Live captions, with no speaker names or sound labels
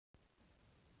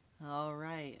All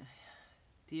right.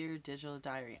 Dear Digital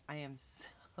Diary, I am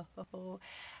so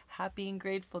happy and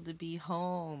grateful to be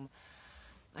home.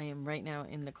 I am right now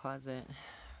in the closet.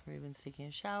 Raven's taking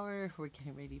a shower. We're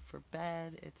getting ready for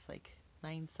bed. It's like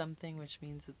 9 something, which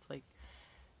means it's like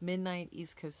midnight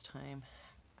East Coast time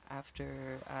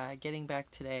after getting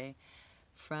back today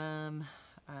from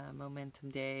Momentum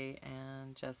Day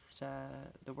and just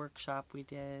the workshop we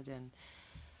did. And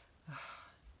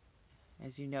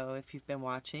as you know, if you've been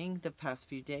watching the past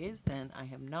few days, then I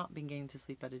have not been getting to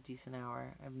sleep at a decent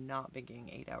hour. I've not been getting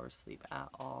 8 hours sleep at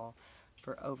all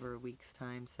for over a week's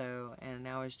time. So, and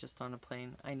now I was just on a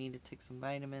plane. I need to take some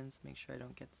vitamins, make sure I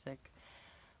don't get sick.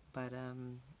 But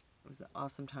it was an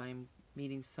awesome time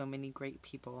meeting so many great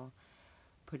people,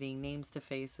 putting names to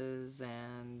faces,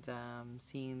 and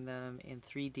seeing them in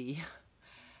 3D,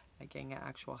 getting an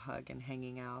actual hug and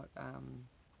hanging out.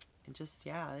 And just,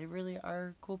 yeah, they really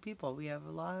are cool people. We have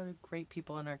a lot of great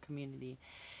people in our community.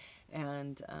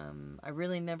 And I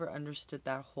really never understood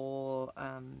that whole,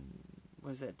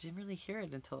 didn't really hear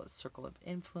it until it's circle of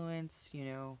influence,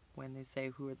 when they say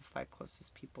who are the 5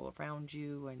 closest people around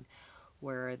you and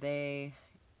where are they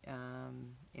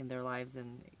in their lives,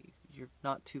 and you're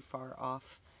not too far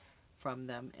off from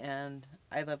them. And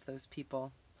I love those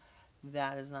people.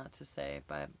 That is not to say,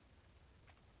 but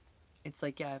it's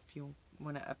like, yeah, if you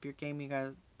want to up your game, you got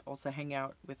to also hang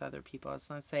out with other people.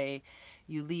 It's not say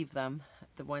you leave them,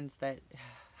 the ones that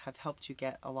have helped you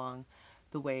get along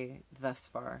the way thus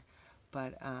far.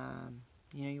 But,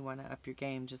 you want to up your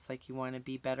game just like you want to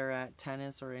be better at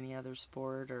tennis or any other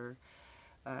sport, or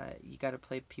you got to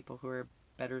play people who are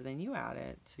better than you at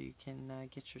it so you can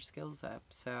get your skills up.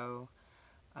 So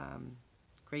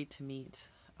great to meet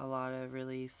a lot of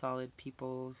really solid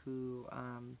people who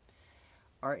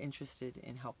are interested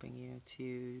in helping you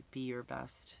to be your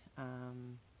best.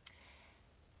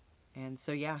 And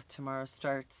so, yeah, tomorrow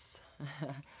starts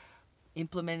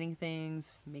implementing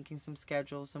things, making some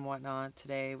schedules and whatnot.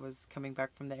 Today was coming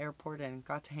back from the airport and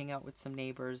got to hang out with some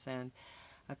neighbors, and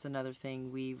that's another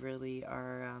thing we really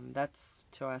are, that's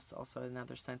to us also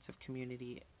another sense of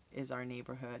community, is our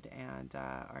neighborhood and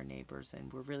our neighbors.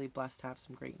 And we're really blessed to have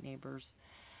some great neighbors.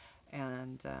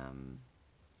 And,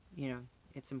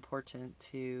 it's important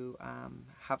to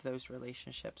have those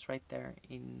relationships right there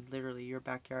in literally your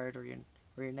backyard or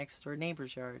your next door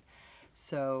neighbor's yard.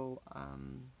 So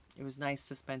it was nice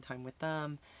to spend time with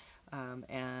them,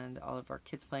 and all of our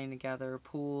kids playing together,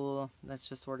 pool. Let's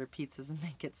just order pizzas and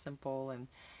make it simple, and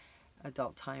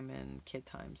adult time and kid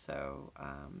time. So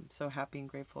so happy and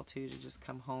grateful too to just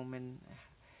come home and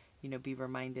be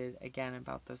reminded again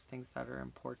about those things that are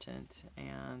important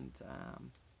and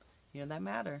that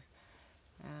matter.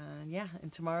 And yeah,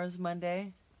 and tomorrow's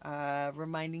Monday.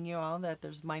 Reminding you all that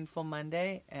there's Mindful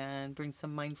Monday, and bring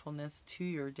some mindfulness to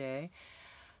your day.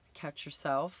 Catch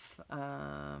yourself.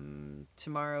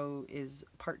 Tomorrow is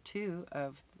part 2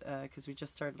 of, because we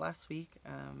just started last week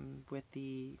with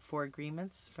the 4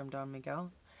 agreements from Don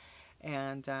Miguel.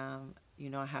 And,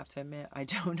 I have to admit, I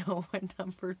don't know what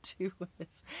number 2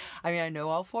 is. I mean, I know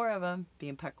all 4 of them. Be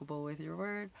impeccable with your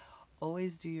word.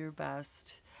 Always do your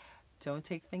best. Don't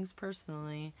take things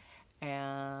personally,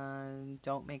 and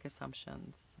don't make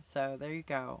assumptions. So there you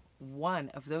go. One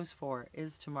of those 4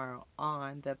 is tomorrow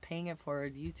on the Paying It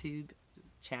Forward YouTube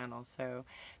channel. So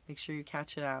make sure you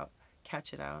check it out,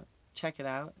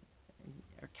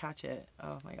 or catch it.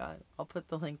 Oh my God. I'll put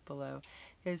the link below.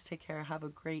 You guys take care. Have a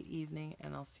great evening,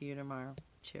 and I'll see you tomorrow.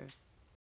 Cheers.